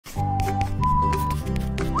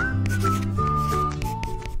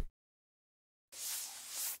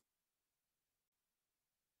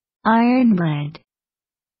Ironwood.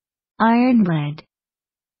 Ironwood.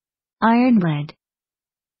 Ironwood.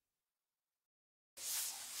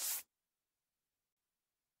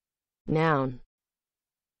 Noun.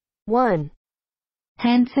 1.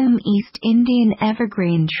 Handsome East Indian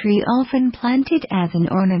evergreen tree often planted as an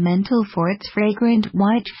ornamental for its fragrant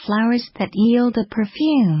white flowers that yield a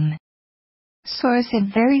perfume. Source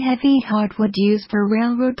of very heavy hardwood used for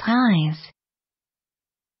railroad ties.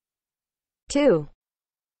 2.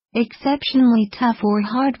 Exceptionally tough or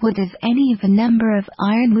hardwood of any of a number of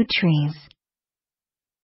ironwood trees.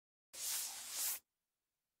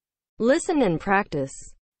 Listen and practice.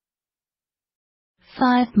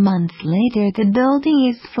 5 months later the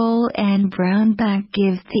building is full and Brownback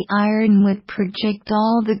gives the Ironwood project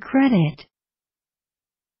all the credit.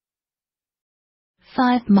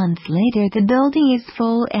 5 months later the building is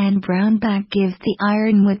full and Brownback gives the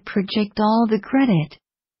Ironwood project all the credit.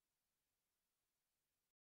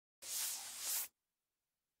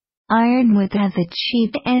 Ironwood has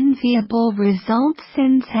achieved enviable results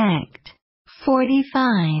since Act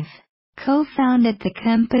 45. Co-founded the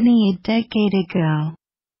company a decade ago.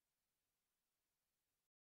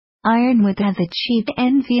 Ironwood has achieved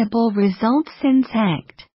enviable results since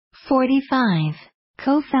Act 45.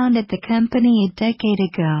 Co-founded the company a decade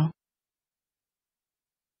ago.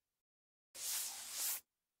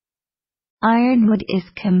 Ironwood is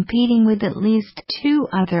competing with at least 2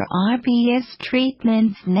 other RBS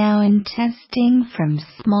treatments now in testing from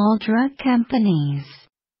small drug companies.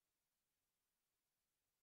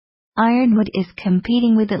 Ironwood is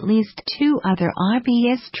competing with at least 2 other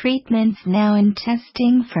RBS treatments now in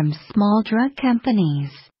testing from small drug companies.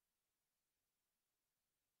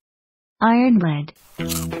 Ironwood.